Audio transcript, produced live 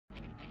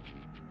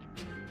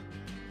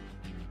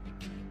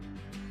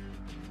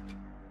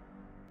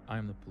I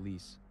am the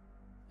police,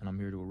 and I'm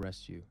here to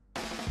arrest you.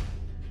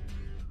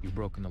 You've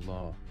broken the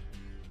law.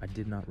 I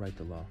did not write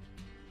the law.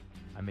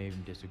 I may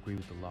even disagree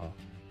with the law,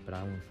 but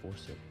I will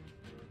enforce it.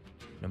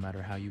 No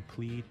matter how you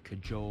plead,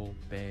 cajole,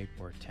 beg,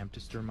 or attempt to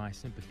stir my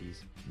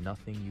sympathies,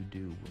 nothing you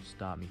do will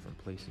stop me from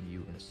placing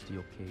you in a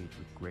steel cage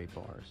with gray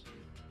bars.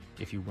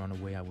 If you run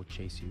away, I will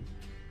chase you.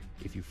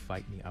 If you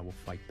fight me, I will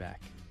fight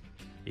back.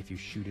 If you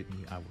shoot at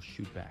me, I will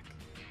shoot back.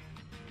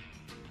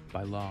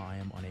 By law, I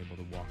am unable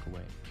to walk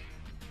away.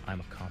 I am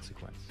a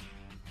consequence.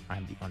 I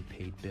am the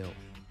unpaid bill.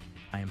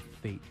 I am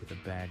fate with a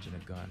badge and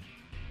a gun.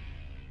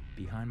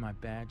 Behind my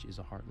badge is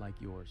a heart like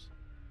yours.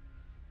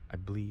 I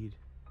bleed,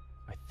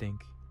 I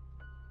think,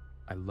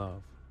 I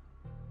love,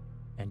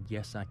 and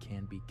yes, I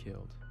can be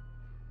killed.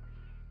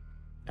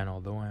 And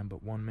although I am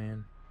but one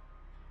man,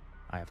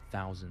 I have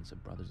thousands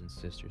of brothers and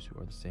sisters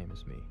who are the same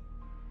as me.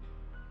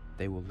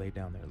 They will lay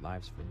down their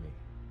lives for me,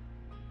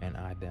 and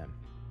I them.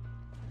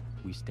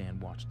 We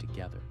stand watch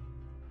together,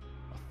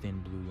 a thin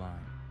blue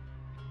line,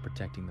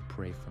 protecting the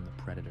prey from the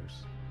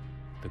predators,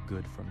 the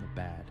good from the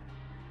bad.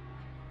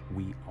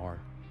 We are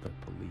the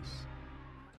police.